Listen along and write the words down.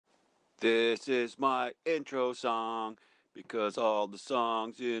This is my intro song because all the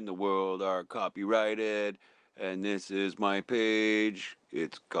songs in the world are copyrighted. And this is my page.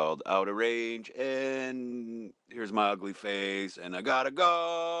 It's called Out of Range. And here's my ugly face. And I gotta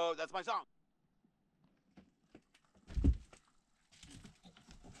go. That's my song.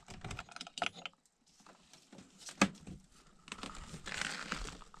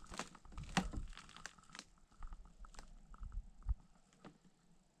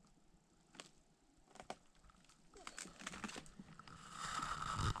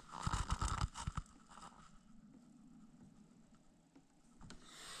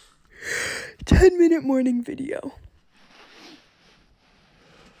 10-minute morning video.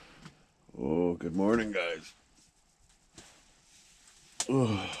 Oh, good morning, guys.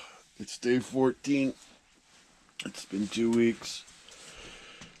 Oh, it's day 14. It's been 2 weeks.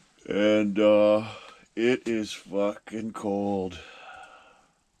 And it is fucking cold.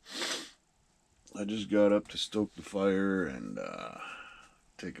 I just got up to stoke the fire and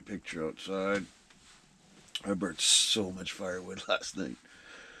take a picture outside. I burnt so much firewood last night.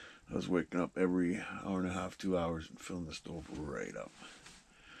 I was waking up every hour and a half, 2 hours, and filling the stove right up.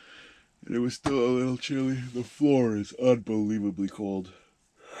 And it was still a little chilly. The floor is unbelievably cold.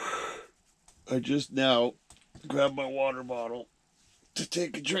 I just now grabbed my water bottle to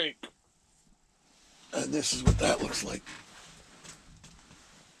take a drink. And this is what that looks like.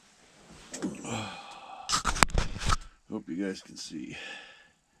 Hope you guys can see.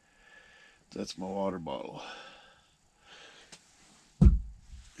 That's my water bottle.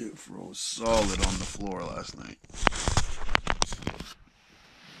 It froze solid on the floor last night.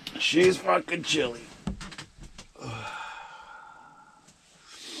 She's fucking chilly. I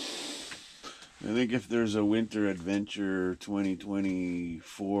think if there's a winter adventure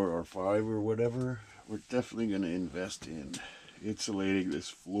 2024 or 5 or whatever, we're definitely going to invest in insulating this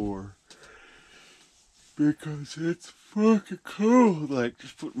floor. Because it's fucking cold. Like,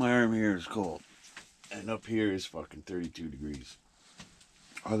 just put my arm here is cold. And up here is fucking 32 degrees.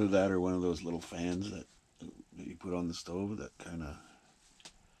 Either that or one of those little fans that you put on the stove that kind of,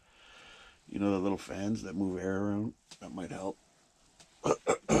 you know, the little fans that move air around. That might help.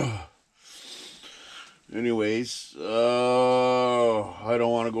 Anyways, I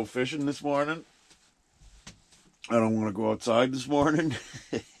don't want to go fishing this morning. I don't want to go outside this morning.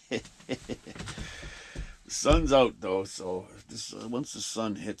 The sun's out though, so if this once the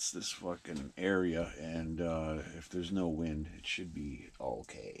sun hits this fucking area and if there's no wind, it should be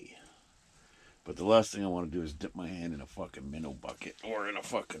okay. But the last thing I want to do is dip my hand in a fucking minnow bucket or in a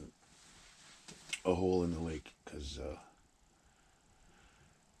hole in the lake, because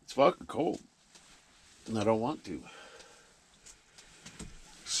it's fucking cold. And I don't want to.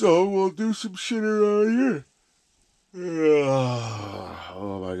 So we'll do some shit around here.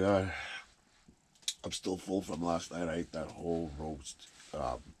 Oh my god. I'm still full from last night. I ate that whole roast.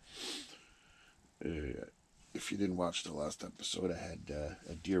 If you didn't watch the last episode, I had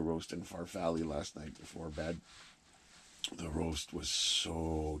a deer roast in Farfalle last night before bed. The roast was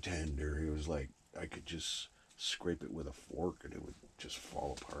so tender. It was like I could just scrape it with a fork and it would just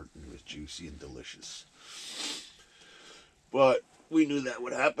fall apart, and it was juicy and delicious. But we knew that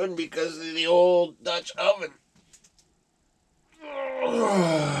would happen because of the old Dutch oven.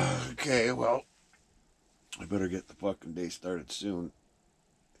 Okay, well, I better get the fucking day started soon.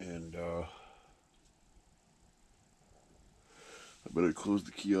 And I better close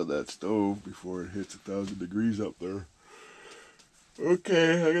the key on that stove before it hits 1,000 degrees up there.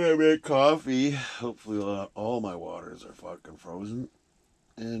 Okay, I'm gonna make coffee. Hopefully all my waters are fucking frozen.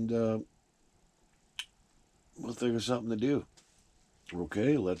 And we'll think of something to do.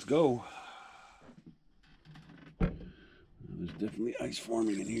 Okay, let's go. There's definitely ice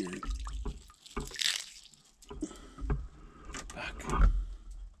forming in here. Back.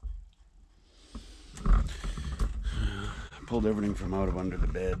 I pulled everything from out of under the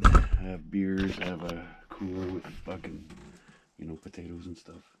bed. I have beers, I have a cooler with fucking, you know, potatoes and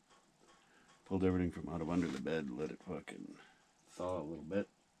stuff. Pulled everything from out of under the bed, let it fucking thaw a little bit.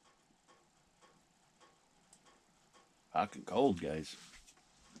 Fucking cold, guys.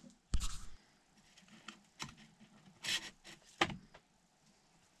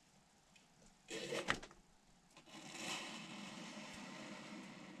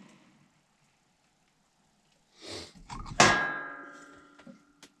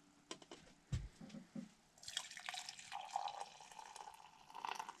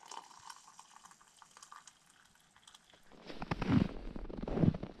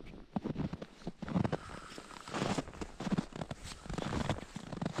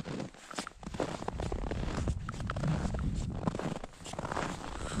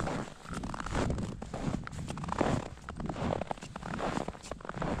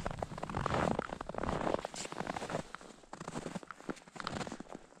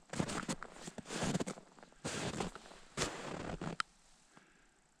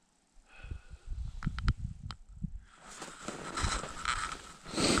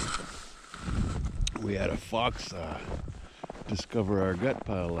 We had a fox discover our gut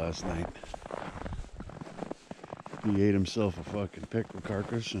pile last night. He ate himself a fucking pickerel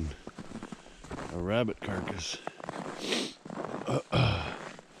carcass and a rabbit carcass.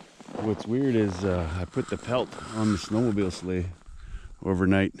 What's weird is I put the pelt on the snowmobile sleigh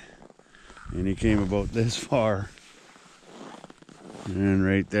overnight, and he came about this far and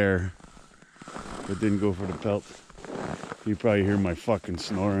right there, but didn't go for the pelt. You probably hear my fucking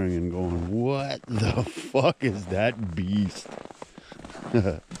snoring and going, what the fuck is that beast?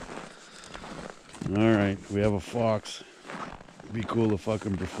 Alright, we have a fox. It'd be cool to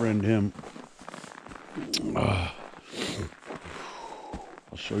fucking befriend him. I'll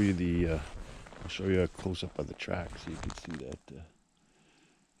show you a close-up of the track so you can see that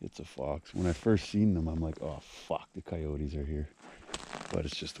it's a fox. When I first seen them, I'm like, oh fuck, the coyotes are here. But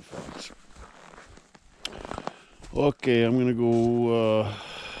it's just a fox. Okay, I'm gonna go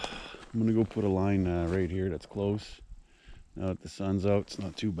put a line right here that's close. Now that the sun's out, it's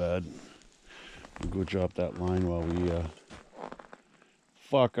not too bad. We'll go drop that line while we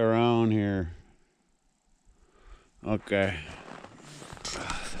fuck around here. Okay.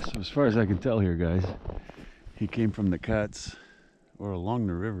 So as far as I can tell here, guys, he came from the cuts, or along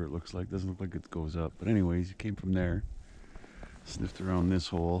the river it looks like. Doesn't look like it goes up. But anyways, he came from there, sniffed around this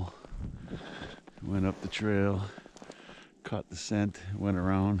hole, went up the trail, caught the scent, went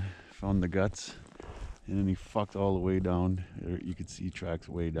around, found the guts, and then he fucked all the way down. You could see tracks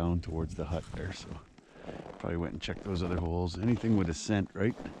way down towards the hut there, so probably went and checked those other holes. Anything with a scent,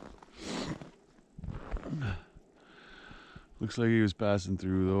 right? Looks like he was passing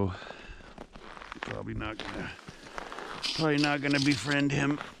through though. Probably not gonna befriend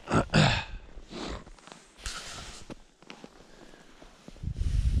him.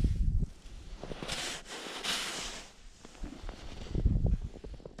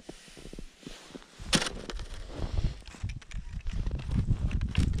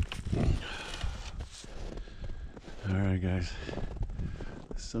 Alright guys,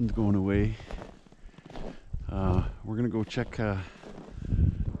 the sun's going away. We're gonna go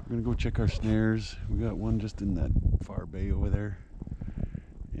check our snares. We got one just in that far bay over there,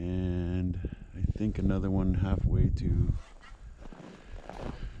 and I think another one halfway to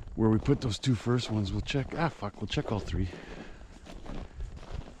where we put those two first ones. We'll check we'll check all three.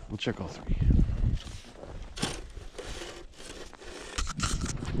 We'll check all three.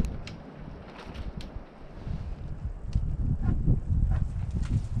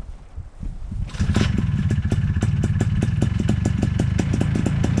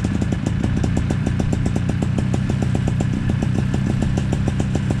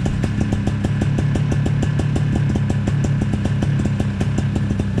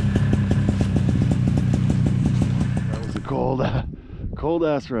 Cold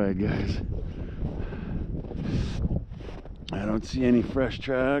ass ride, guys. I don't see any fresh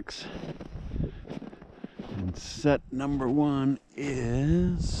tracks. And set number one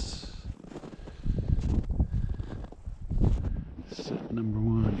is I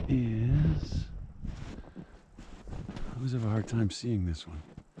always have a hard time seeing this one.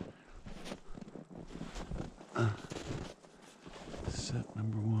 Set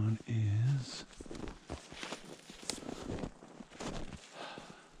number one is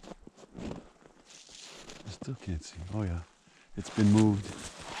still can't see. Oh yeah, it's been moved.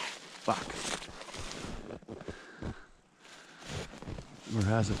 Fuck. Or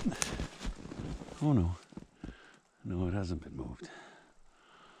has it? Oh no. No, it hasn't been moved.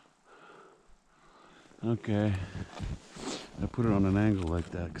 Okay. I put it on an angle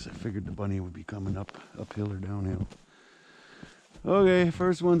like that because I figured the bunny would be coming uphill or downhill. Okay,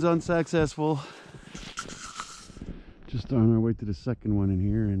 first one's unsuccessful. Just on our way to the second one in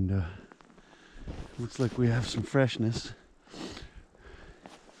here, and looks like we have some freshness.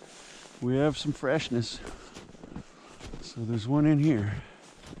 We have some freshness. So there's one in here.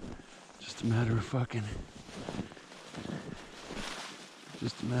 Just a matter of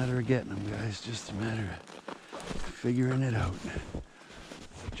getting them, guys. Just a matter of figuring it out.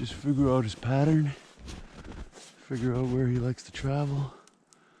 Just figure out his pattern. Figure out where he likes to travel.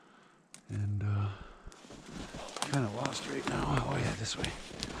 And kind of lost right now. Oh yeah, this way.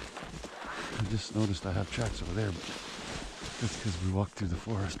 I just noticed I have tracks over there, but that's because we walked through the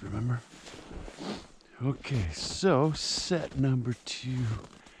forest, remember? Okay, so set number two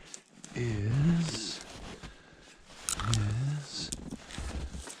is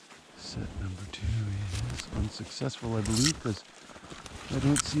unsuccessful, I believe, because I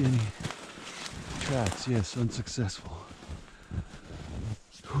don't see any tracks. Yes, unsuccessful.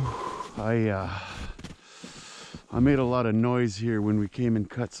 Whew. I made a lot of noise here when we came and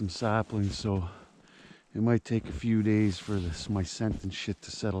cut some saplings, so it might take a few days for my scent and shit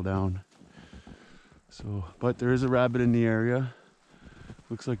to settle down. So, but there is a rabbit in the area.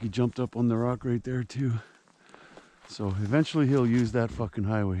 Looks like he jumped up on the rock right there too. So eventually he'll use that fucking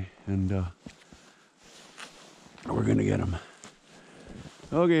highway, and we're gonna get him.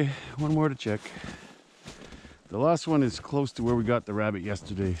 Okay, one more to check. The last one is close to where we got the rabbit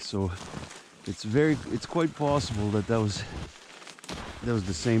yesterday, so it's quite possible that was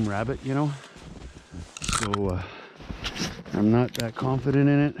the same rabbit, you know. So I'm not that confident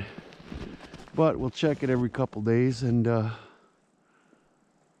in it, but we'll check it every couple days, and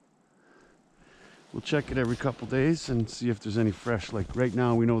see if there's any fresh. Like right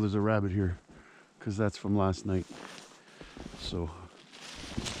now, we know there's a rabbit here because that's from last night. So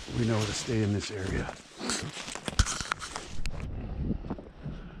we know to stay in this area.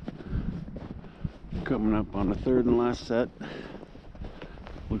 Coming up on the third and last set.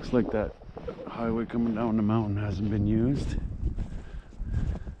 Looks like that highway coming down the mountain hasn't been used.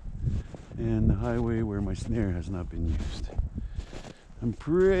 And the highway where my snare has not been used. I'm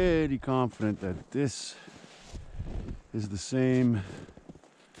pretty confident that this is the same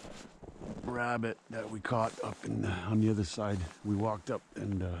rabbit that we caught up on the other side. We walked up,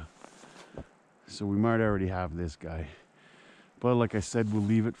 and so we might already have this guy. But like I said, we'll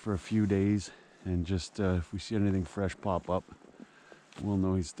leave it for a few days, and just if we see anything fresh pop up, we'll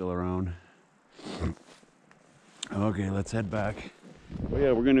know he's still around. Okay, let's head back. Oh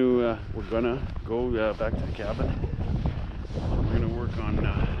yeah, we're gonna go back to the cabin. We're gonna work on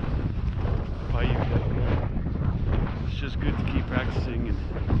Paiute. It's just good to keep practicing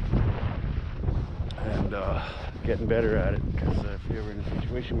and getting better at it, because if you're ever in a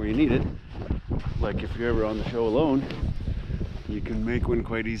situation where you need it, like if you're ever on the show alone, you can make one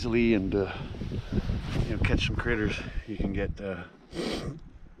quite easily, and you know, catch some critters. You can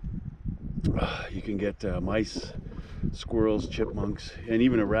get mice, squirrels, chipmunks, and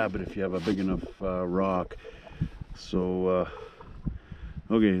even a rabbit if you have a big enough rock. So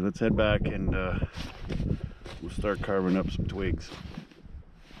okay, let's head back, and we'll start carving up some twigs.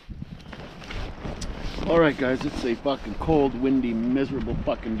 Alright guys, it's a fucking cold, windy, miserable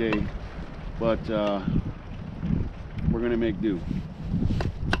fucking day, but we're gonna make do.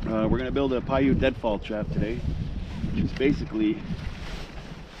 We're gonna build a Paiute deadfall trap today, which is basically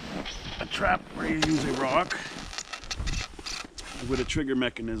a trap where you use a rock with a trigger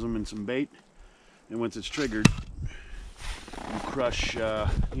mechanism and some bait, and once it's triggered, you crush,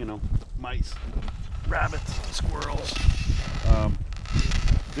 you know, mice, rabbits, squirrels.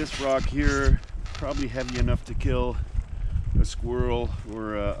 This rock here, probably heavy enough to kill a squirrel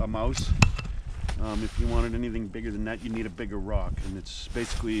or a mouse. If you wanted anything bigger than that, you need a bigger rock, and it's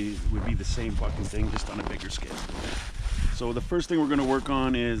basically would be the same fucking thing, just on a bigger scale. So the first thing we're going to work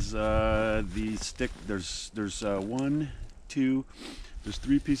on is the stick. There's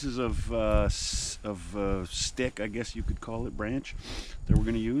three pieces of stick, I guess you could call it, branch, that we're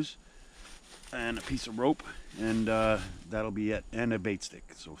going to use, and a piece of rope, and that'll be it, and a bait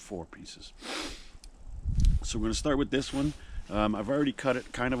stick. So 4 pieces. So we're going to start with this one. I've already cut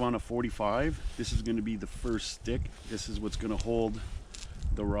it kind of on a 45. This is going to be the first stick. This is what's going to hold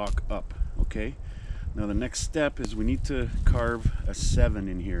the rock up. Okay. Now the next step is we need to carve a 7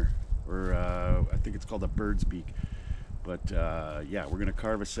 in here, or I think it's called a bird's beak. But yeah, we're going to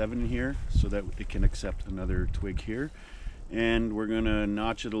carve a 7 in here so that it can accept another twig here. And we're going to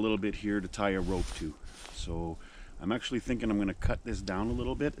notch it a little bit here to tie a rope to. So I'm actually thinking I'm going to cut this down a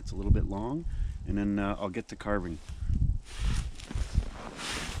little bit. It's a little bit long. And then I'll get to carving.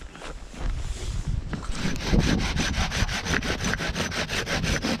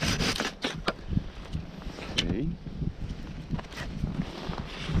 Okay.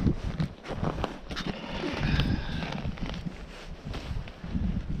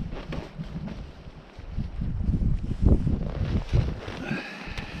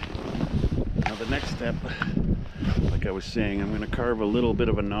 Now the next step, like I was saying, I'm going to carve a little bit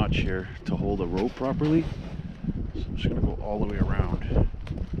of a notch here to hold a rope properly. So I'm just going to go all the way around,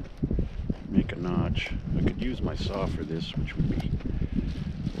 make a notch. I could use my saw for this, which would be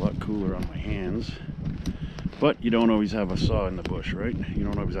a lot cooler on my hands. But you don't always have a saw in the bush, right? You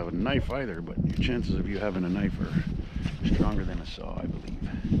don't always have a knife either, but your chances of you having a knife are stronger than a saw, I believe.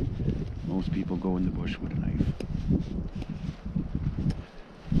 Most people go in the bush with a knife.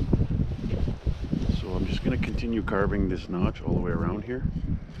 So I'm just going to continue carving this notch all the way around here,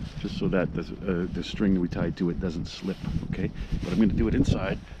 just so that the string that we tied to it doesn't slip, okay? But I'm going to do it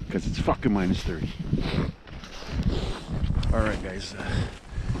inside because it's fucking -30. Alright guys,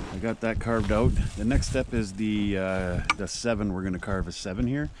 I got that carved out. The next step is the 7. We're going to carve a 7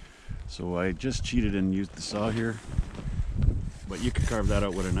 here. So I just cheated and used the saw here, but you could carve that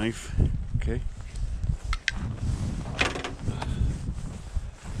out with a knife. Okay.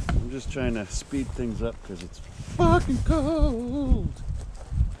 I'm just trying to speed things up because it's fucking cold.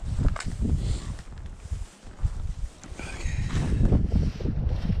 Okay.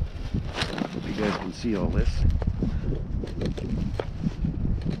 Hope you guys can see all this.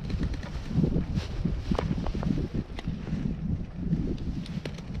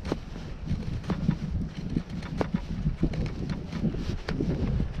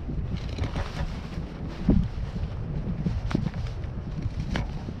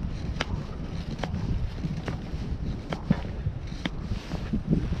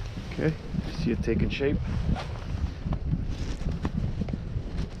 Okay, see it taking shape.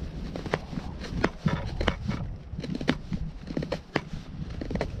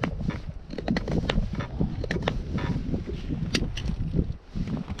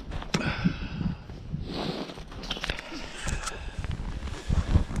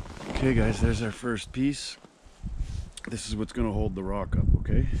 Okay guys, there's our first piece. This is what's going to hold the rock up,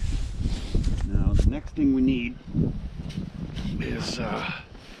 okay? Now the next thing we need is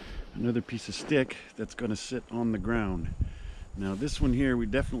another piece of stick that's going to sit on the ground. Now this one here, we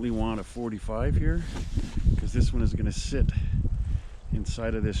definitely want a 45 here, because this one is going to sit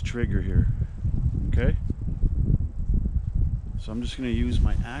inside of this trigger here, okay? So I'm just going to use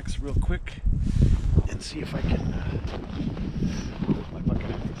my axe real quick and see if I can my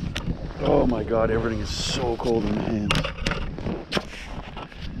bucket. Oh my god, everything is so cold in the hands.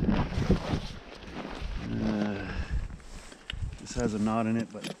 This has a knot in it,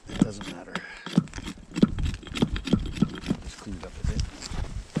 but it doesn't matter. Just cleaned up a bit.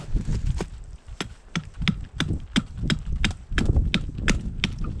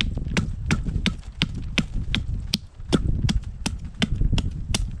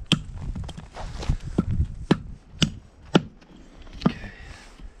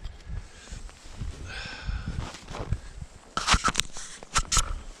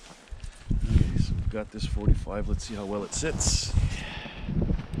 Got this 45. Let's see how well it sits.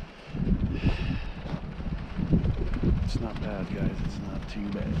 It's not bad, guys. It's not too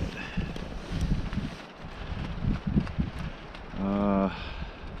bad.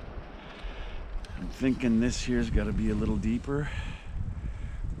 I'm thinking this here's got to be a little deeper.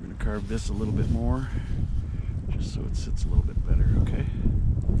 We're going to carve this a little bit more, just so it sits a little bit better, okay?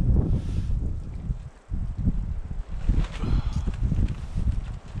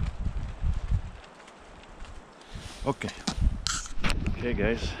 Okay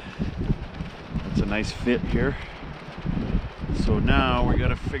guys, that's a nice fit here. So now we got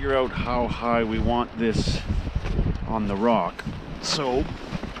to figure out how high we want this on the rock. So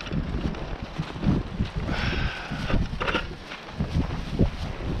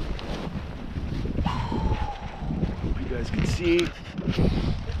you guys can see,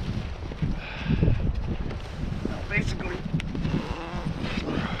 basically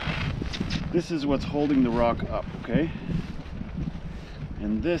this is what's holding the rock up, okay?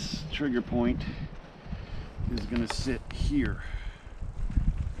 And this trigger point is going to sit here,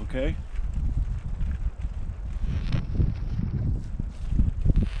 okay?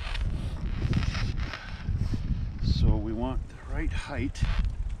 So we want the right height.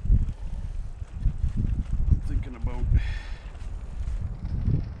 I'm thinking about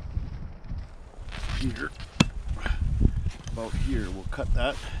here. About here. We'll cut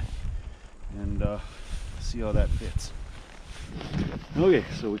that and see how that fits. Okay,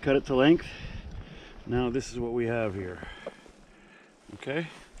 so we cut it to length. Now this is what we have here. Okay?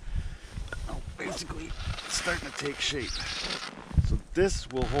 Now basically it's starting to take shape. So this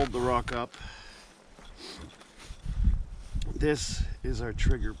will hold the rock up. This is our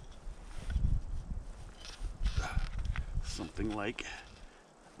trigger. Something like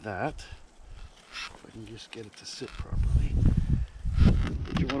that. If I can just get it to sit properly.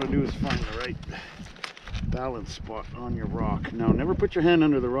 What you want to do is find the right balance spot on your rock. Now never put your hand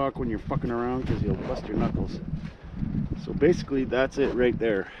under the rock when you're fucking around, because you'll bust your knuckles. So basically that's it right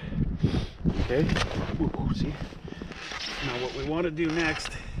there. Okay? Ooh, see? Now what we want to do next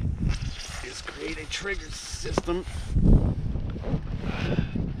is create a trigger system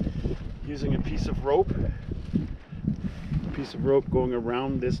using a piece of rope. Going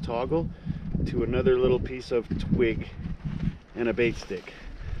around this toggle to another little piece of twig and a bait stick.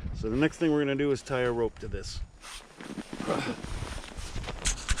 So the next thing we're going to do is tie a rope to this. Okay.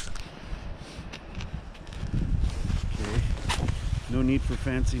 No need for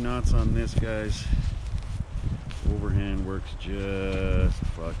fancy knots on this, guys. Overhand works just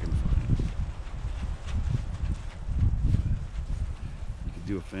fucking fine. You can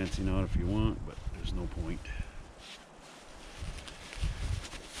do a fancy knot if you want, but there's no point.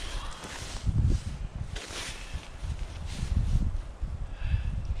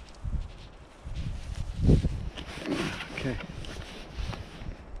 Okay,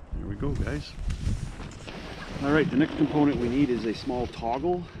 there we go, guys. All right, the next component we need is a small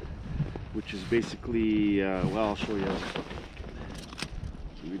toggle, which is basically, well, I'll show you. So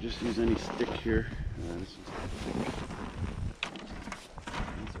we just use any stick here. This is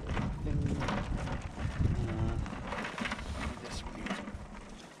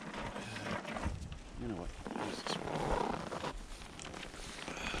you know what? Use this one.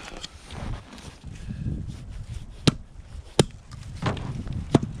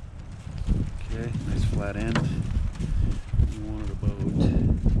 Okay, nice flat end. You want it about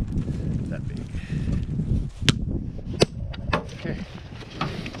that big. Okay.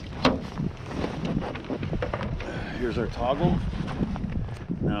 Here's our toggle.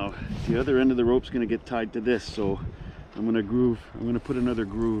 Now, the other end of the rope's going to get tied to this, so I'm going to put another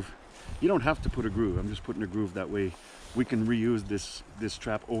groove. You don't have to put a groove. I'm just putting a groove, that way we can reuse this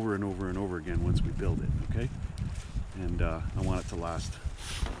trap over and over and over again once we build it, okay? And I want it to last.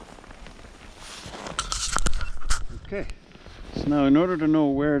 Okay, so now in order to know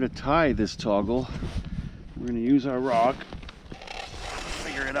where to tie this toggle, we're going to use our rock,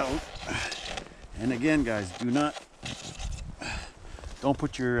 figure it out. And again, guys, don't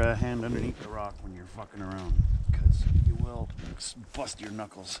put your hand underneath the rock when you're fucking around, because you will bust your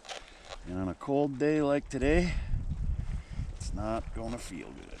knuckles. And on a cold day like today, it's not going to feel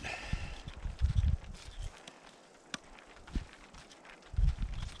good.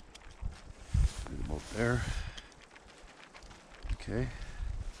 Right about there. Okay.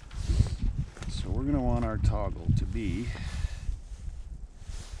 So we're going to want our toggle to be,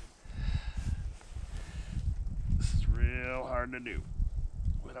 this is real hard to do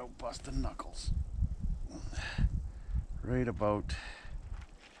without busting knuckles, right about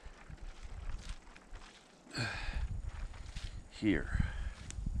here.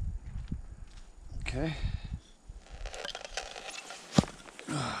 Okay.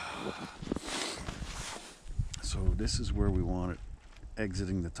 So this is where we want it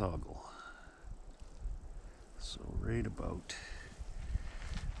exiting the toggle. So right about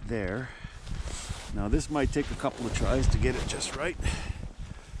there. Now this might take a couple of tries to get it just right,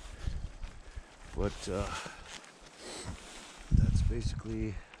 but that's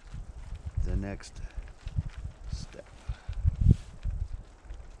basically the next step.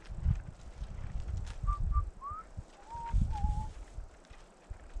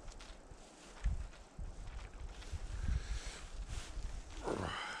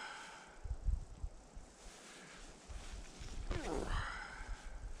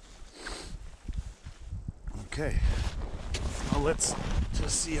 Okay, well, let's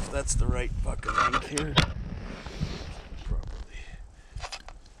just see if that's the right fucking length here. Properly.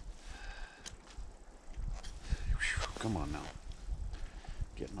 Whew, come on now.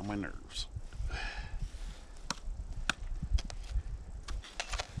 Getting on my nerves.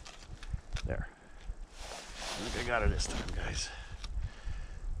 There. I think I got it this time, guys.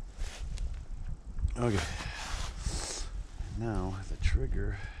 Okay. Now the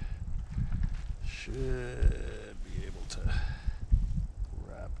trigger should be able to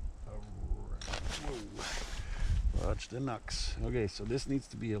wrap around. Whoa. Watch the knucks. Okay, so this needs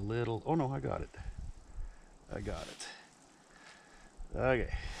to be a little, oh no, I got it. Okay.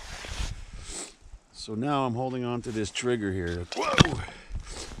 So now I'm holding on to this trigger here. Whoa!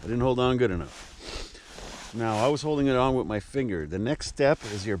 I didn't hold on good enough. Now I was holding it on with my finger. The next step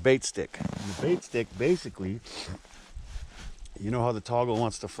is your bait stick. And the bait stick, basically, you know how the toggle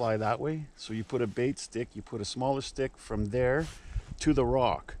wants to fly that way? So you put a bait stick, you put a smaller stick from there to the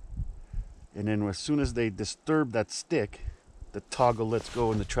rock. And then as soon as they disturb that stick, the toggle lets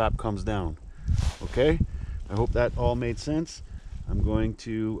go and the trap comes down. Okay? I hope that all made sense. I'm going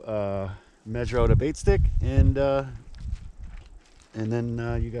to measure out a bait stick and then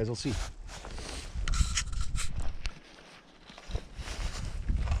you guys will see.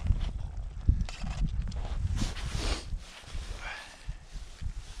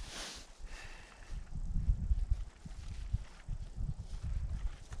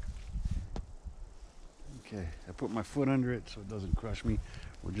 Okay, I put my foot under it so it doesn't crush me.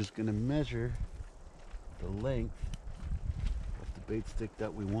 We're just going to measure the length of the bait stick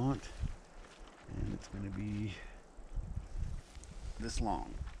that we want, and it's going to be this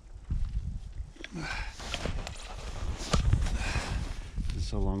long. This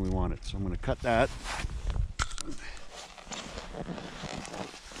is how long we want it. So I'm going to cut that.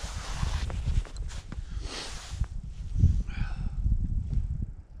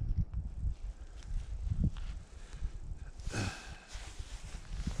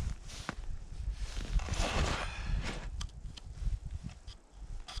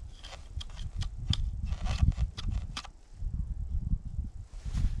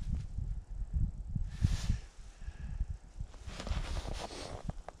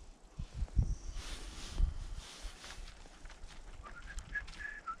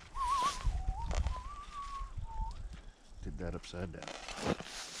 that upside down.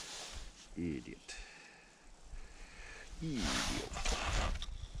 Idiot. Idiot.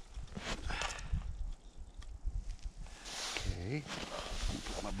 Okay.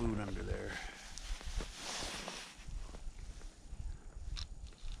 Put my boot under there.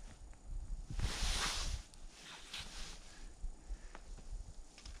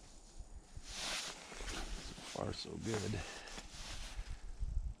 So far, so good.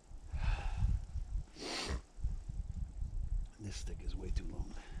 This stick is way too long.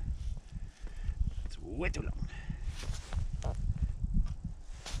 It's way too long.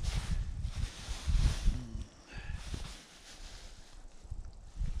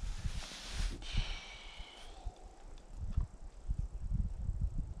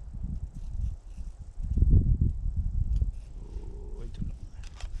 Way too long.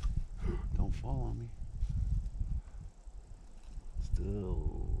 Don't fall on me. Still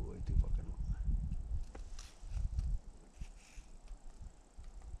way too fucking long.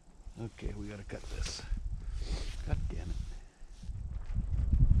 Okay, we gotta cut this. God damn it.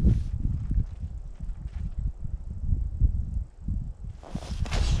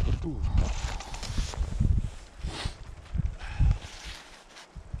 Ooh.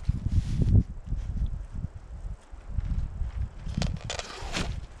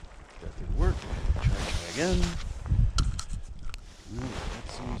 That didn't work. Try again. That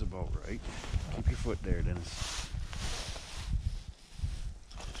seems about right. Keep your foot there, Dennis.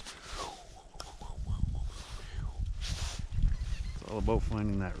 It's all about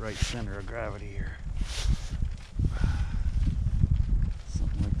finding that right center of gravity here.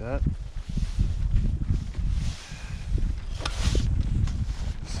 Something like that.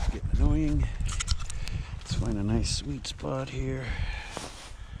 This is getting annoying. Let's find a nice sweet spot here.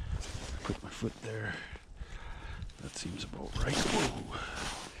 Put my foot there. That seems about right. Whoa.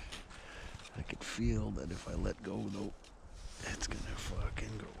 I could feel that if I let go though, it's gonna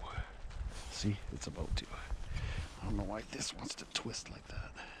fucking go. See, it's about to. I don't know why this wants to twist like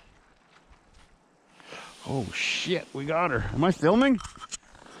that. Oh shit, we got her. Am I filming?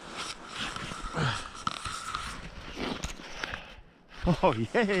 Oh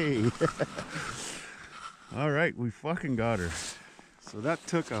yay! All right, we fucking got her. So that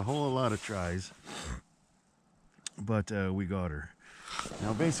took a whole lot of tries, but we got her.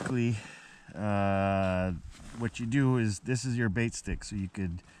 Now basically, what you do is, this is your bait stick, so you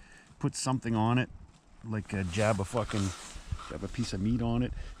could put something on it, like jab a piece of meat on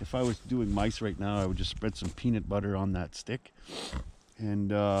it. If I was doing mice right now, I would just spread some peanut butter on that stick,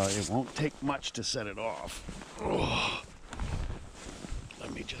 and it won't take much to set it off. Oh.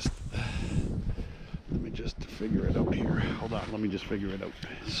 Let me just figure it out here. Hold on, let me just figure it out.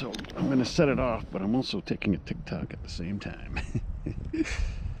 So I'm gonna set it off, but I'm also taking a TikTok at the same time.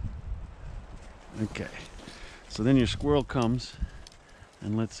 Okay, so then your squirrel comes,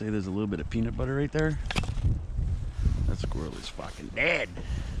 and let's say there's a little bit of peanut butter right there. That squirrel is fucking dead.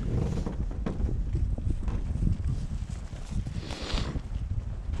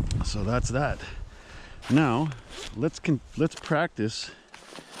 So that's that. Now let's practice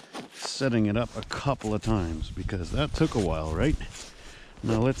setting it up a couple of times, because that took a while, right?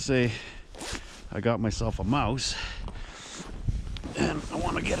 Now let's say I got myself a mouse and I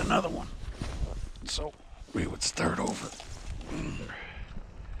want to get another one, so we would start over.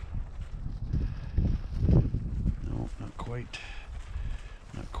 No, not quite,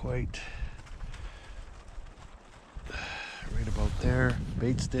 right about there.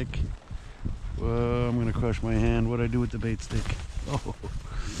 Bait stick. I'm gonna crush my hand. What'd I do with the bait stick? Oh.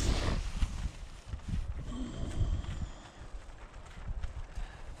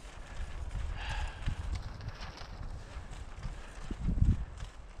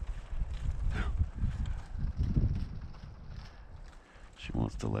 She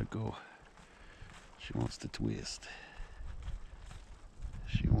wants to let go. She wants to twist.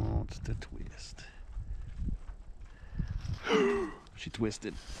 She wants to twist. She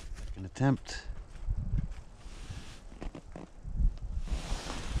twisted. An attempt.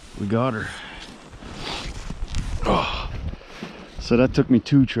 We got her. Oh. So that took me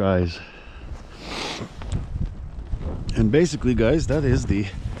 2 tries. And basically, guys, that is the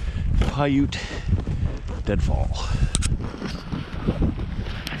Paiute deadfall.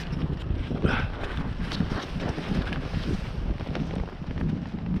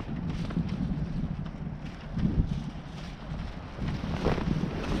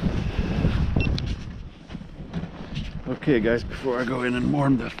 Okay guys, before I go in and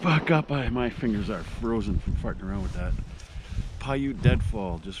warm the fuck up, my fingers are frozen from farting around with that. Paiute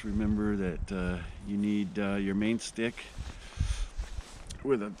deadfall. Just remember that you need your main stick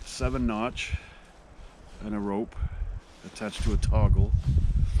with a 7 notch and a rope, attached to a toggle,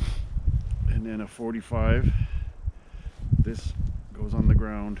 and then a 45. This goes on the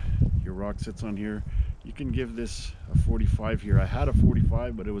ground. Your rock sits on here. You can give this a 45 here. I had a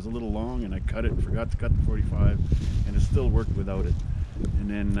 45, but it was a little long, and I cut it and forgot to cut the 45, and it still worked without it. And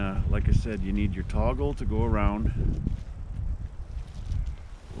then, like I said, you need your toggle to go around,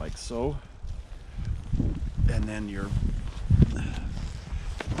 like so. And then your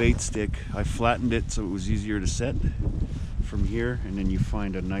bait stick, I flattened it so it was easier to set from here, and then you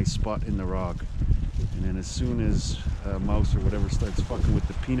find a nice spot in the rock. And then as soon as a mouse or whatever starts fucking with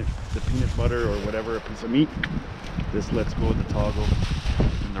the peanut butter or whatever, a piece of meat, this lets go of the toggle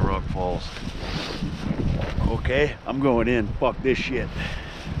and the rock falls. Okay, I'm going in. Fuck this shit.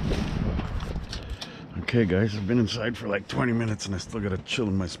 Okay guys, I've been inside for like 20 minutes and I still got a chill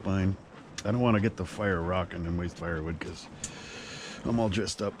in my spine. I don't want to get the fire rocking and waste firewood because I'm all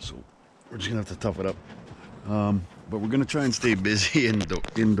dressed up, so we're just gonna have to tough it up. But we're gonna try and stay busy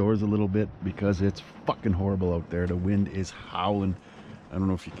indoors a little bit because it's fucking horrible out there. The wind is howling. I don't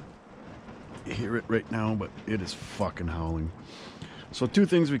know if you can hear it right now, but it is fucking howling. So two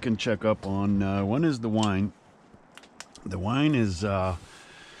things we can check up on. One is the wine. The wine is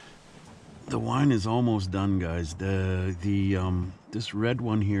almost done, guys. This red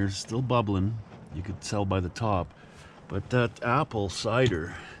one here is still bubbling. You could tell by the top, but that apple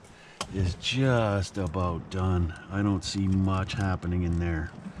cider is just about done. I don't see much happening in there.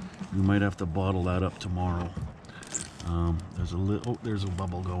 We might have to bottle that up tomorrow. There's a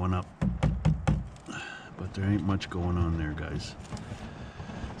bubble going up, but there ain't much going on there, guys.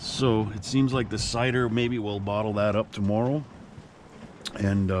 So it seems like the cider, maybe we'll bottle that up tomorrow.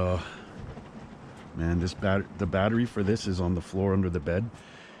 And man, the battery for this is on the floor under the bed,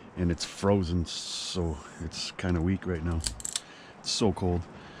 and it's frozen, so it's kind of weak right now. It's so cold.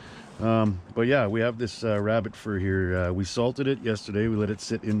 But yeah, we have this rabbit fur here. We salted it yesterday. We let it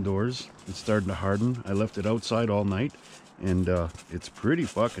sit indoors. It's starting to harden. I left it outside all night, and it's pretty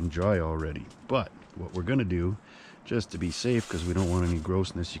fucking dry already. But what we're gonna do, just to be safe, because we don't want any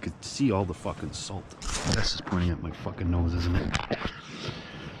grossness, you could see all the fucking salt. This is pointing at my fucking nose, isn't it?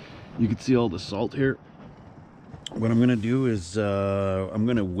 You can see all the salt here. What I'm gonna do is I'm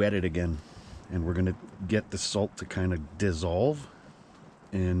gonna wet it again, and we're gonna get the salt to kind of dissolve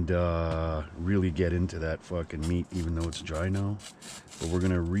and really get into that fucking meat, even though it's dry now. But we're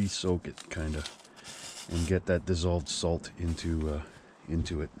gonna re-soak it kind of and get that dissolved salt into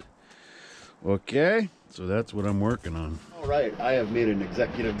it. Okay, so that's what I'm working on. All right, I have made an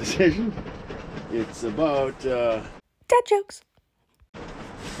executive decision. It's about Dad jokes.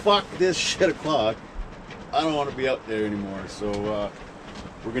 fuck this shit o'clock. I don't want to be out there anymore. So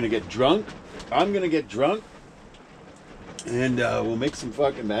we're gonna get drunk. I'm gonna get drunk, and we'll make some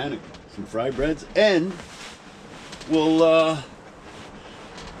fucking bannock, some fry breads, and we'll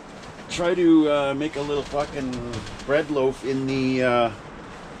try to make a little fucking bread loaf in the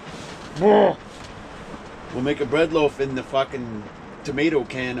we'll make a bread loaf in the fucking tomato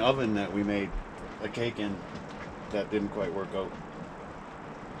can oven that we made a cake in. That didn't quite work out.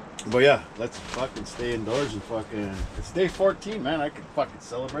 But yeah, let's fucking stay indoors and fucking... It's day 14, man. I could fucking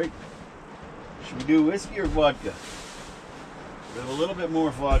celebrate. Should we do whiskey or vodka? We have a little bit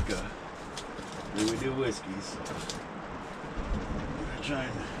more vodka than we do whiskeys. We're gonna try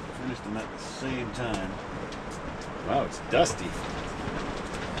and finish them at the same time. Wow, it's dusty.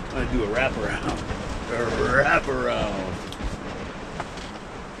 I'm gonna do a wraparound. A wraparound.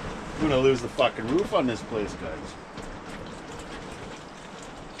 I'm gonna lose the fucking roof on this place, guys.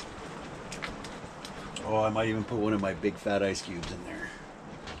 Oh, I might even put one of my big fat ice cubes in there.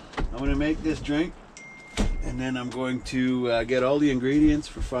 I'm gonna make this drink, and then I'm going to get all the ingredients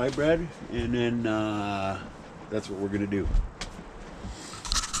for fry bread, and then that's what we're gonna do.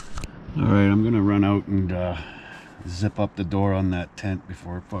 All right, I'm gonna run out and zip up the door on that tent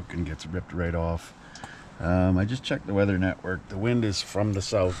before it fucking gets ripped right off. I just checked the weather network. The wind is from the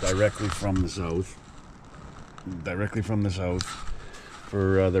south, directly from the south,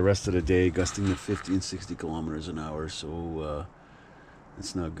 for the rest of the day, gusting to 50 and 60 kilometers an hour. So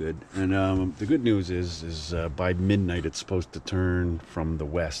it's not good. And the good news is by midnight it's supposed to turn from the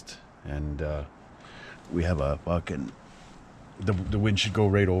west, and we have a fucking the wind should go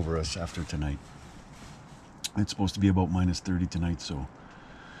right over us after tonight. It's supposed to be about -30 tonight, so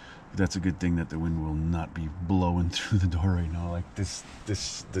that's a good thing that the wind will not be blowing through the door right now. Like the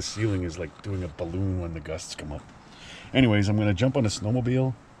ceiling is like doing a balloon when the gusts come up. Anyways, I'm gonna jump on a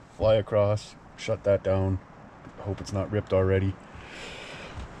snowmobile, fly across, shut that down, hope it's not ripped already,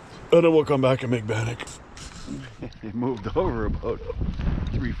 and then we'll come back and make bannock. It moved over about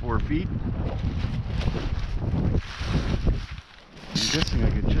 3-4 feet. I'm guessing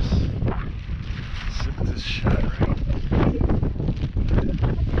I could just zip this shot right out.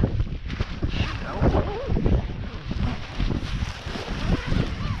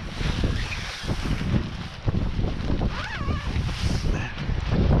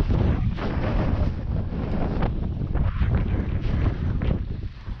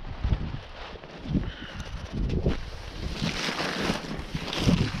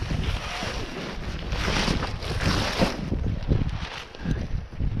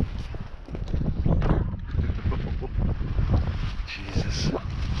 Jesus.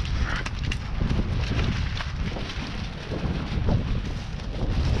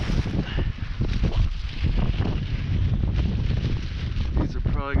 These are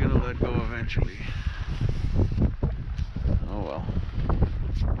probably going to let go eventually. Oh well.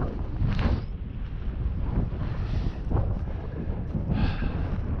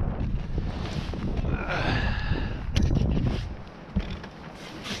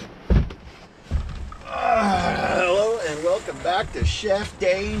 Hello and welcome back to Chef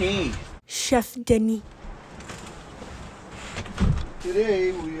Danny. Chef Denny.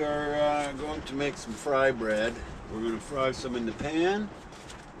 Today we are going to make some fry bread. We're going to fry some in the pan,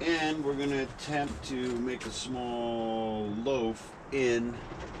 and we're going to attempt to make a small loaf in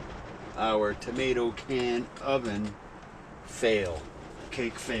our tomato can oven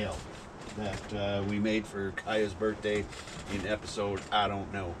cake fail that we made for Kaya's birthday in episode I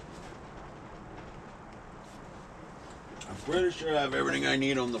don't know. I'm pretty sure I have everything I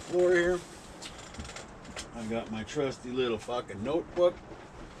need on the floor here. I got my trusty little fucking notebook.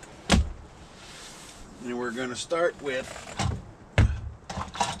 And we're going to start with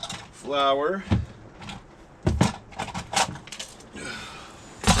flour. Is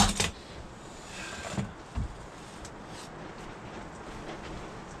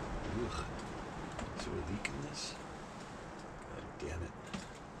there a leak in this? God damn it.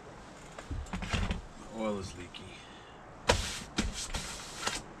 The oil is leaky.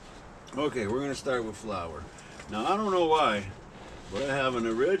 Okay, we're going to start with flour. Now, I don't know why, but I have an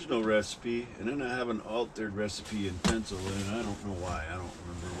original recipe, and then I have an altered recipe in pencil, and I don't know why. I don't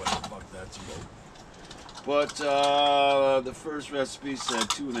remember what the fuck that's about. But the first recipe said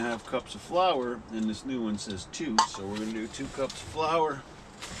 2.5 cups of flour, and this new one says 2, so we're going to do 2 cups of flour.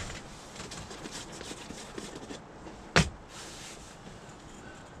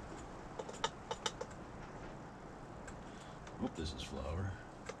 Hope this is flour.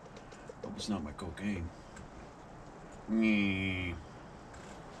 Hope it's not my cocaine.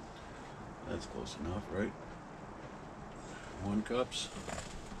 That's close enough, right? 1 cups.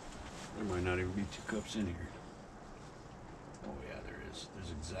 There might not even be 2 cups in here. Oh yeah, there is.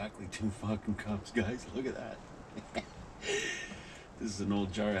 There's exactly 2 fucking cups, guys. Look at that. This is an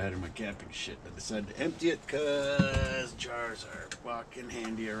old jar I had in my camping shit. I decided to empty it because jars are fucking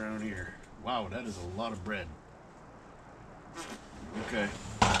handy around here. Wow, that is a lot of bread. Okay.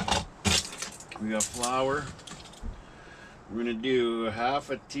 We got flour. We're going to do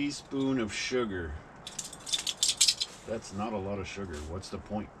 1/2 teaspoon of sugar. That's not a lot of sugar. What's the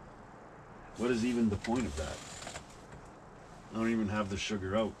point? What is even the point of that? I don't even have the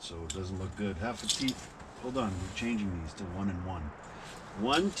sugar out, so it doesn't look good. 1/2 teaspoon. Hold on, we're changing these to 1 and 1.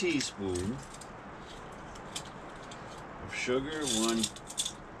 1 teaspoon of sugar, 1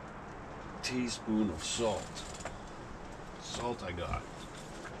 teaspoon of salt. Salt I got.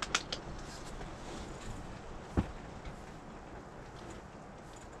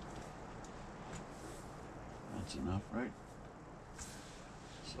 That's enough, right?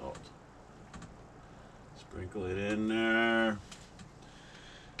 Salt. Sprinkle it in there.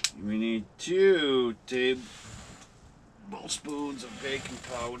 We need 2 tablespoons of baking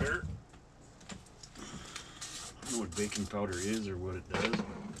powder. I don't know what baking powder is or what it does, but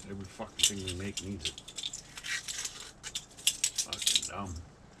every fucking thing we make needs it. Fucking dumb.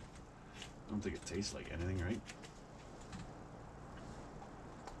 I don't think it tastes like anything, right?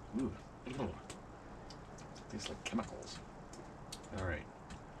 Ooh. Tastes like chemicals. Alright.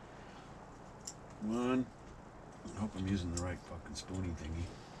 1. I hope I'm using the right fucking spooning thingy.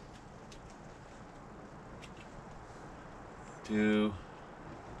 2.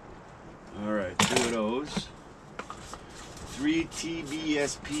 Alright, 2 of those. 3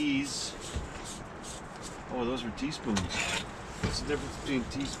 TBSPs. Oh, those are teaspoons. What's the difference between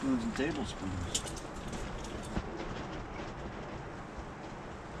teaspoons and tablespoons?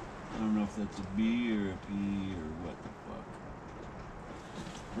 I don't know if that's a B or a P or what the fuck.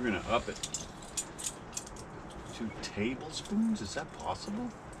 We're gonna up it. 2 tablespoons? Is that possible?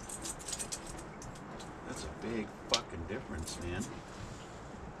 That's a big fucking difference, man.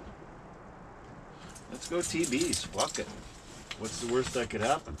 Let's go TBs. Fuck it. What's the worst that could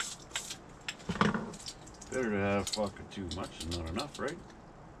happen? Better to have fucking too much than not enough, right?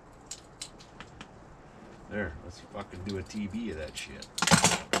 There, let's fucking do a TB of that shit.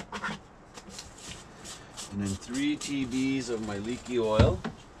 And then 3 TBs of my leaky oil.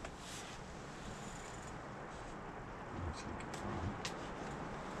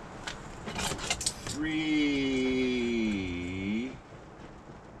 Three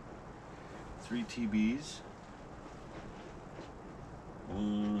TBs.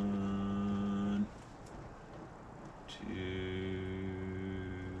 1,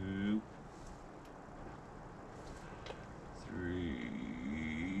 2,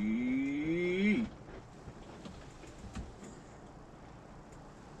 3.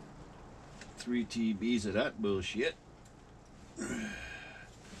 3 TBs of that bullshit. Clean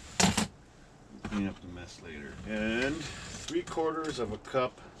up the mess later. And 3/4 of a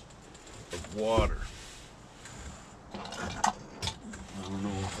cup of water. I don't know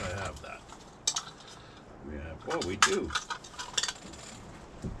if I have that. We do.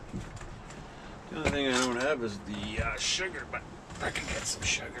 The only thing I don't have is the sugar, but I can get some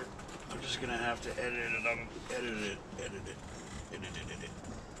sugar. I'm just gonna have to edit it.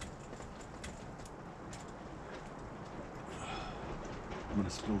 I'm gonna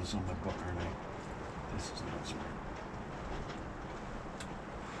spill this on my butt, aren't I? This is not smart.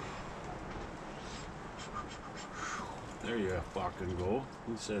 There you fucking go.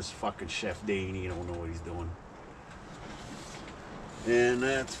 Who says fucking Chef Dane? He don't know what he's doing. And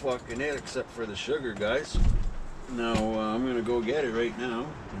that's fucking it, except for the sugar, guys. Now, I'm gonna go get it right now.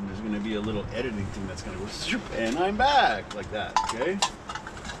 And there's gonna be a little editing thing that's gonna go, and I'm back, like that, okay?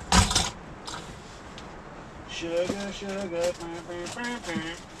 Sugar, sugar.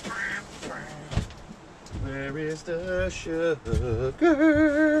 Where is the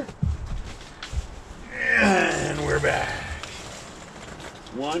sugar? And we're back.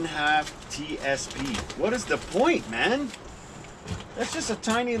 1/2 TSP. What is the point, man? That's just a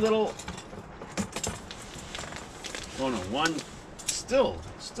tiny little. Oh no, one. Still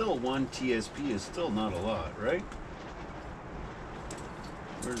 1 TSP is still not a lot, right?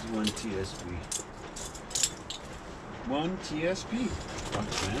 Where's 1 TSP? 1 TSP. Fuck,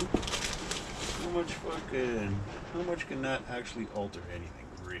 man. How much can that actually alter anything,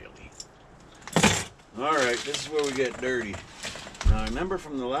 really? Alright, this is where we get dirty. Now, I remember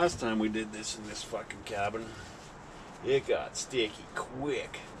from the last time we did this in this fucking cabin, it got sticky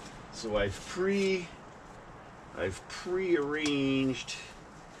quick. So I've pre-arranged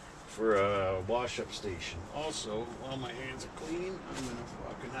for a wash-up station. Also, while my hands are clean, I'm gonna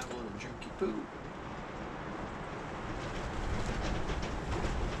fucking have a little junky poo.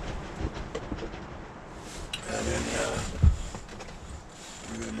 And then,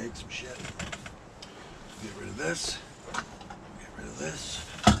 we're gonna make some shit. Get rid of this. Get rid of this.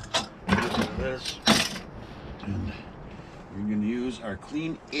 Get rid of this. And we're gonna use our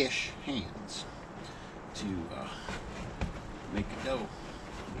clean-ish hands to make a dough.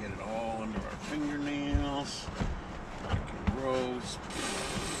 Get it all under our fingernails. Fucking gross.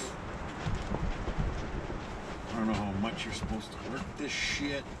 I don't know how much you're supposed to work this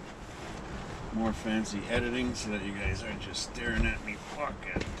shit. More fancy editing so that you guys aren't just staring at me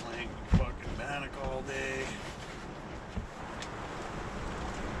fucking playing fucking Bannock all day.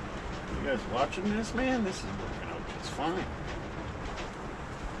 You guys watching this, man? This is working out just fine.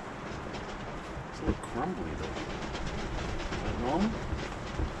 It's a little crumbly though. Is that normal?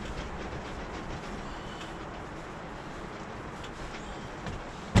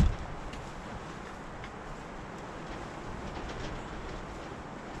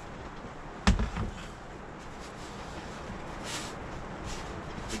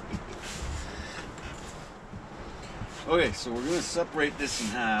 Okay, so we're going to separate this in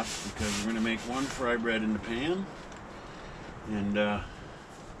half because we're going to make one fry bread in the pan, and we're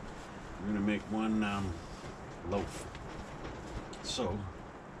going to make one loaf. So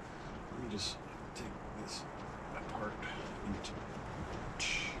let me just take this apart into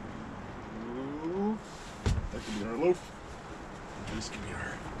two. That could be our loaf. And this could be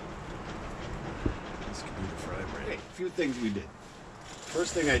the fry bread. Okay, a few things we did.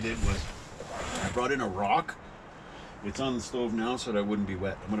 First thing I did was I brought in a rock. It's on the stove now so that it wouldn't be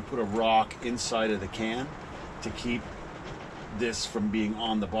wet. I'm going to put a rock inside of the can to keep this from being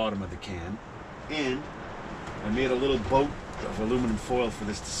on the bottom of the can. And I made a little boat of aluminum foil for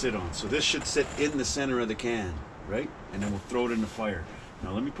this to sit on. So this should sit in the center of the can, right? And then we'll throw it in the fire.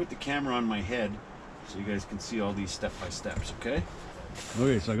 Now let me put the camera on my head so you guys can see all these step-by-steps, okay?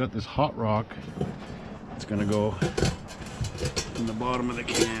 Okay, so I got this hot rock. It's going to go in the bottom of the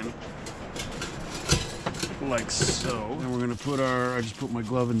can. like so. And we're gonna put our, I just put my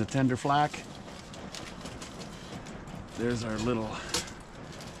glove in the tender flack. There's our little,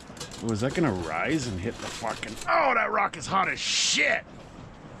 oh, is that gonna rise and hit the fucking, oh, that rock is hot as shit.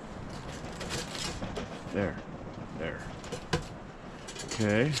 There, there.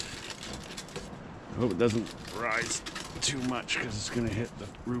 Okay. I hope it doesn't rise too much because it's gonna hit the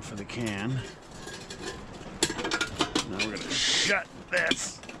roof of the can. Now we're gonna shut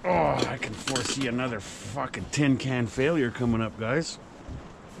this. Oh, I can foresee another fucking tin can failure coming up, guys.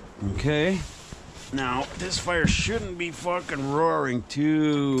 Okay. Now, this fire shouldn't be fucking roaring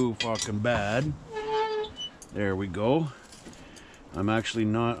too fucking bad. There we go. I'm actually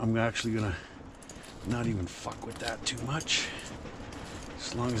gonna not even fuck with that too much.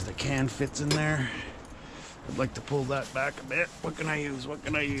 As long as the can fits in there. I'd like to pull that back a bit. What can I use? What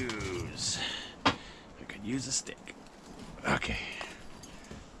can I use? I could use a stick. Okay.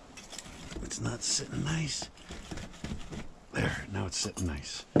 It's not sitting nice. There, now it's sitting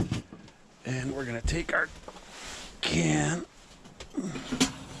nice. And we're gonna take our can.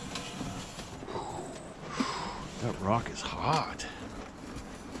 That rock is hot.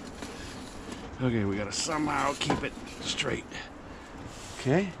 Okay, we gotta somehow keep it straight.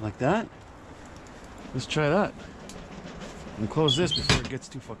 Okay, like that. Let's try that. And close this before it gets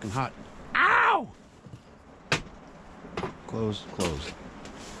too fucking hot. Ow! Close, close.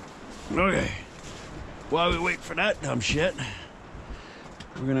 Okay. While we wait for that dumb shit,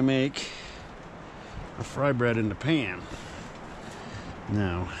 we're gonna make a fry bread in the pan.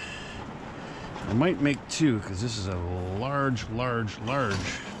 Now, I might make two because this is a large.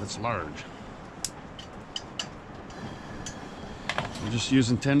 That's large. I'm just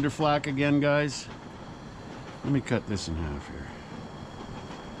using tender flack again, guys. Let me cut this in half here.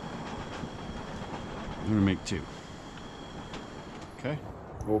 I'm gonna make two. Okay.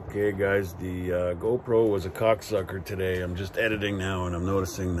 Okay, guys, the GoPro was a cocksucker today. I'm just editing now, and I'm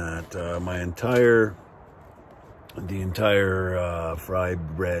noticing that the entire fry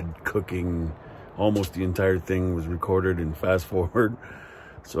bread cooking, almost the entire thing was recorded in fast forward.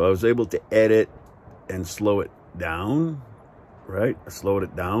 So I was able to edit and slow it down, right? I slowed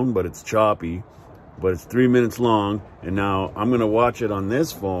it down, but it's choppy, but it's 3 minutes long. And now I'm gonna watch it on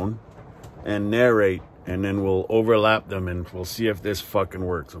this phone and narrate, and then we'll overlap them and we'll see if this fucking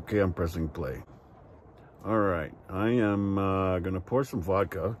works. Okay, I'm pressing play. All right, I am gonna pour some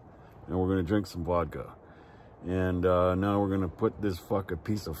vodka, and we're gonna drink some vodka. And now we're gonna put this fucking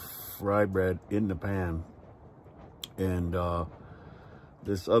piece of fry bread in the pan. And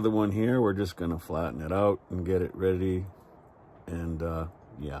this other one here, we're just gonna flatten it out and get it ready. And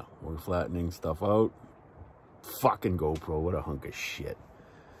yeah, we're flattening stuff out. Fucking GoPro, what a hunk of shit.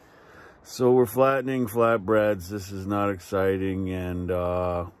 So we're flattening flatbreads. This is not exciting. And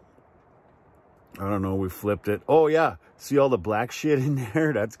I don't know, we flipped it. Oh yeah, see all the black shit in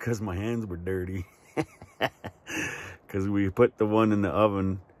there? That's because my hands were dirty. Because we put the one in the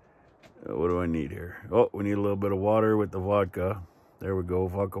oven. What do I need here? Oh, we need a little bit of water with the vodka. There we go,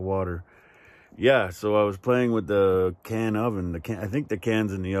 vodka water. Yeah, so I was playing with the can oven. I think the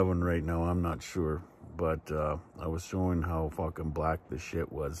can's in the oven right now. I'm not sure. But I was showing how fucking black this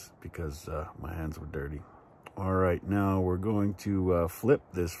shit was because my hands were dirty. All right, now we're going to flip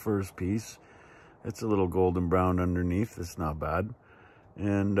this first piece. It's a little golden brown underneath. It's not bad.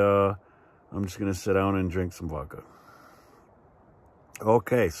 And I'm just going to sit down and drink some vodka.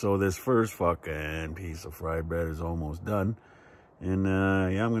 Okay, so this first fucking piece of fried bread is almost done. And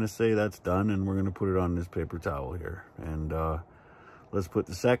yeah, I'm going to say that's done. And we're going to put it on this paper towel here. And let's put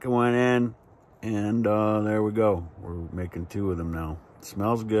the second one in. And there we go. We're making two of them now. It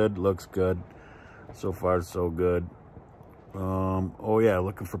smells good, looks good. So far, so good. Oh yeah,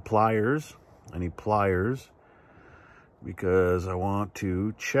 looking for pliers. I need pliers because I want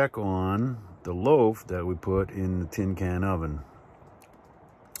to check on the loaf that we put in the tin can oven.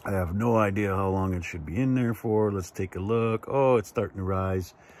 I have no idea how long it should be in there for. Let's take a look. Oh, it's starting to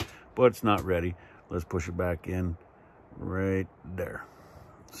rise, but it's not ready. Let's push it back in right there.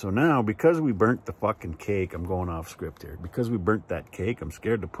 So now, because we burnt the fucking cake, I'm going off script here. Because we burnt that cake, I'm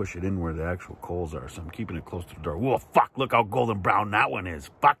scared to push it in where the actual coals are. So I'm keeping it close to the door. Whoa, fuck, look how golden brown that one is.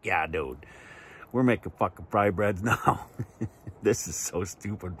 Fuck yeah, dude. We're making fucking fry breads now. This is so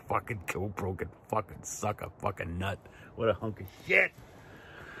stupid. Fucking GoPro can fucking suck a fucking nut. What a hunk of shit.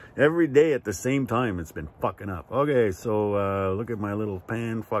 Every day at the same time, it's been fucking up. Okay, so look at my little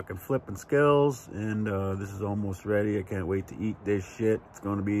pan fucking flipping skills. And this is almost ready. I can't wait to eat this shit. It's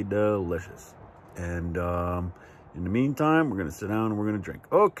going to be delicious. And in the meantime, we're going to sit down and we're going to drink.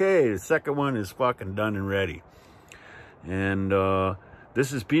 Okay, the second one is fucking done and ready. And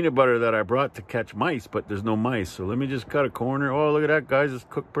This is peanut butter that I brought to catch mice, but there's no mice. So let me just cut a corner. Oh, look at that, guys. It's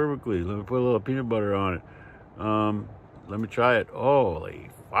cooked perfectly. Let me put a little peanut butter on it. Let me try it. Holy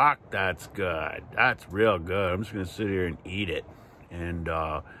fuck, that's good. That's real good. I'm just going to sit here and eat it. And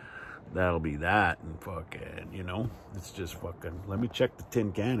that'll be that. And fucking, you know, it's just fucking. Let me check the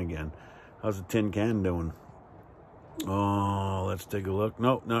tin can again. How's the tin can doing? Oh, let's take a look.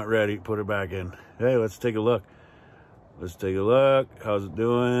 Nope, not ready. Put it back in. Hey, let's take a look. Let's take a look. How's it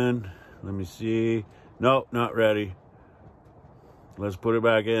doing? Let me see. Nope, not ready. Let's put it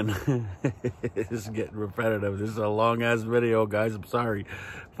back in. This is getting repetitive. This is a long-ass video, guys. I'm sorry.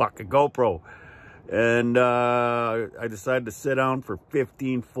 Fucking GoPro. And I decided to sit down for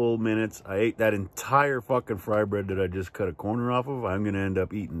 15 full minutes. I ate that entire fucking fry bread that I just cut a corner off of. I'm going to end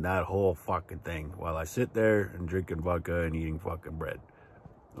up eating that whole fucking thing while I sit there and drinking vodka and eating fucking bread.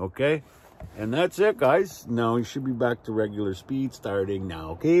 Okay? And that's it, guys. Now we should be back to regular speed starting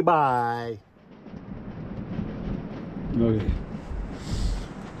now. Okay, bye. Okay.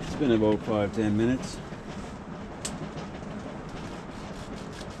 It's been about 5-10 minutes.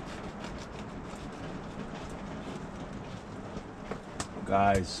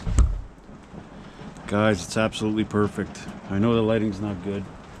 Guys, it's absolutely perfect. I know the lighting's not good.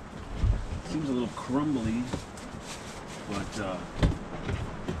 It seems a little crumbly, but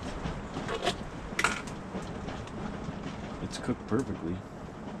it's cooked perfectly.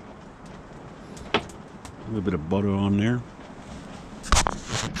 A little bit of butter on there.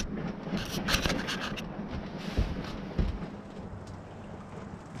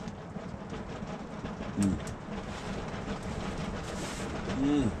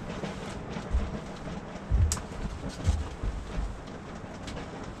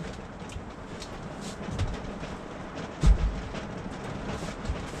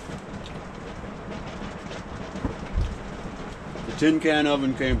 The tin can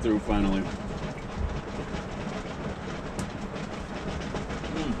oven came through finally.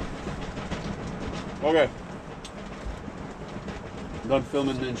 Okay. I'm done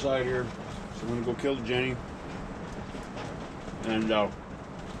filming the inside here, so I'm gonna go kill Jenny. And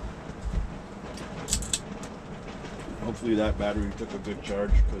hopefully that battery took a good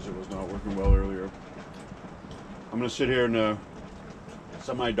charge because it was not working well earlier. I'm gonna sit here in the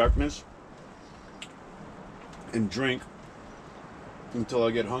semi-darkness and drink until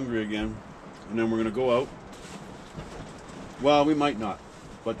I get hungry again, and then we're gonna go out. Well, we might not,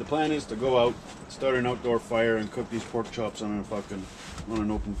 but the plan is to go out, start an outdoor fire, and cook these pork chops on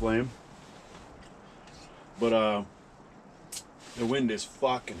an open flame. But the wind is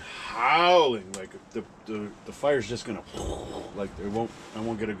fucking howling. Like the fire's just gonna like I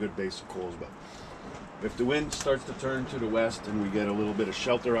won't get a good base of coals. But if the wind starts to turn to the west and we get a little bit of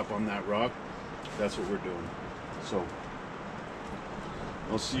shelter up on that rock, that's what we're doing. So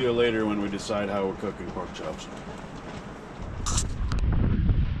I'll see you later when we decide how we're cooking pork chops.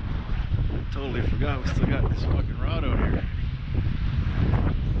 Totally forgot we still got this fucking rod out here.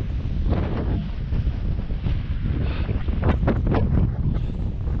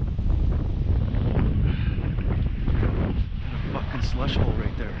 Slush hole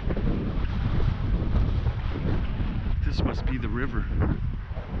right there. This must be the river,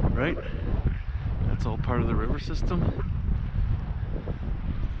 right? That's all part of the river system.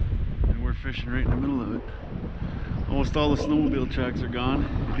 And we're fishing right in the middle of it. Almost all the snowmobile tracks are gone.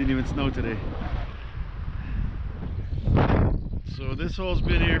 It didn't even snow today. So this hole's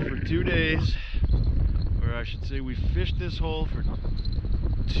been here for 2 days. Or I should say we fished this hole for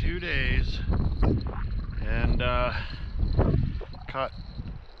 2 days. And caught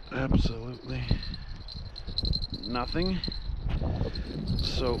absolutely nothing,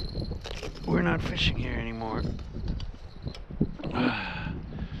 so we're not fishing here anymore.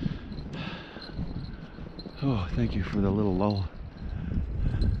 Oh, thank you for the little lull.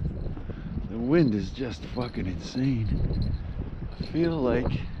 The wind is just fucking insane. I feel like,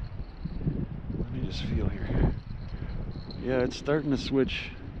 let me just feel here. Yeah, it's starting to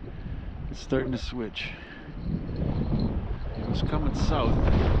switch. It's starting to switch. It was coming south.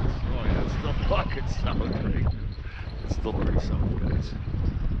 Oh yeah, it's still fucking south, right? It's still pretty south, guys.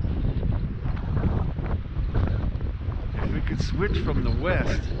 If we could switch from the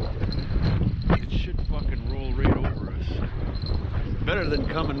west, it should fucking roll right over us. Better than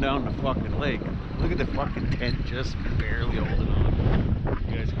coming down the fucking lake. Look at the fucking tent just barely holding on.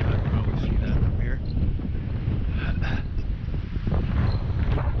 You guys can't probably see that from here.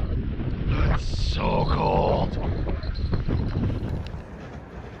 It's so cold.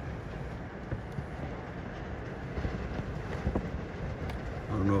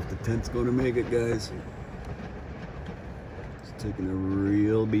 I don't know if the tent's going to make it, guys. It's taking a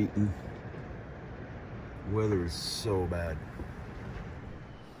real beating. Weather is so bad.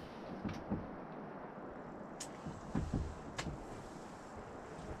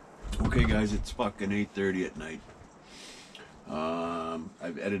 Okay guys, it's fucking 8:30 at night.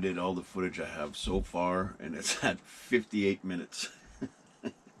 I've edited all the footage I have so far, and it's at 58 minutes.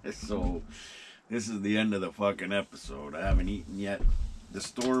 So this is the end of the fucking episode. I haven't eaten yet. The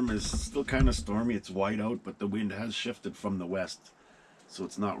storm is still kind of stormy. It's white out, but the wind has shifted from the west, so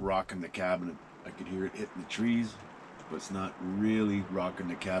it's not rocking the cabin. I could hear it hitting the trees, but it's not really rocking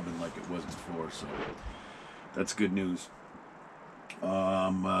the cabin like it was before, so that's good news.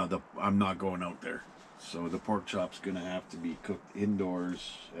 I'm not going out there, so the pork chop's gonna have to be cooked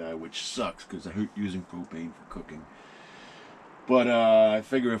indoors, which sucks because I hate using propane for cooking. But I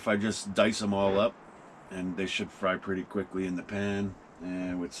figure if I just dice them all up, and they should fry pretty quickly in the pan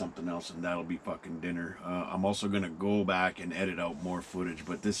and with something else, and that'll be fucking dinner. I'm also gonna go back and edit out more footage,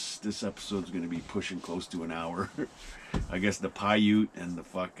 but this episode's gonna be pushing close to an hour. I guess the Paiute and the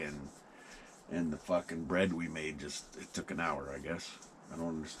fucking bread we made, it took an hour, I guess. I don't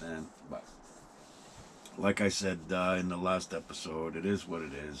understand, but like I said in the last episode, it is what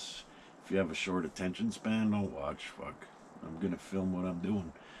it is. If you have a short attention span, don't watch. Fuck, I'm gonna film what I'm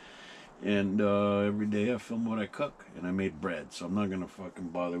doing, and every day I film what I cook, and I made bread, so I'm not gonna fucking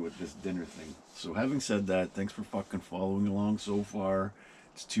bother with this dinner thing. So having said that, thanks for fucking following along so far.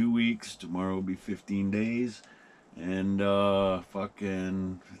 It's 2 weeks. Tomorrow will be 15 days. And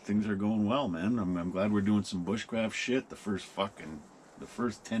fucking things are going well, man. I'm glad we're doing some bushcraft shit. The first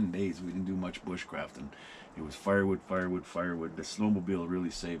 10 days we didn't do much bushcrafting. It was firewood, firewood, firewood. The snowmobile really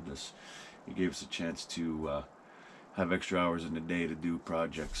saved us. It gave us a chance to have extra hours in the day to do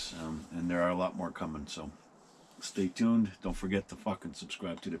projects, and there are a lot more coming. So stay tuned. Don't forget to fucking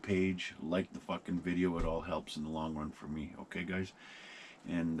subscribe to the page, like the fucking video. It all helps in the long run for me. Okay, guys.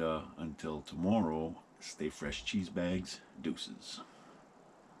 And until tomorrow, stay fresh, cheese bags. Deuces.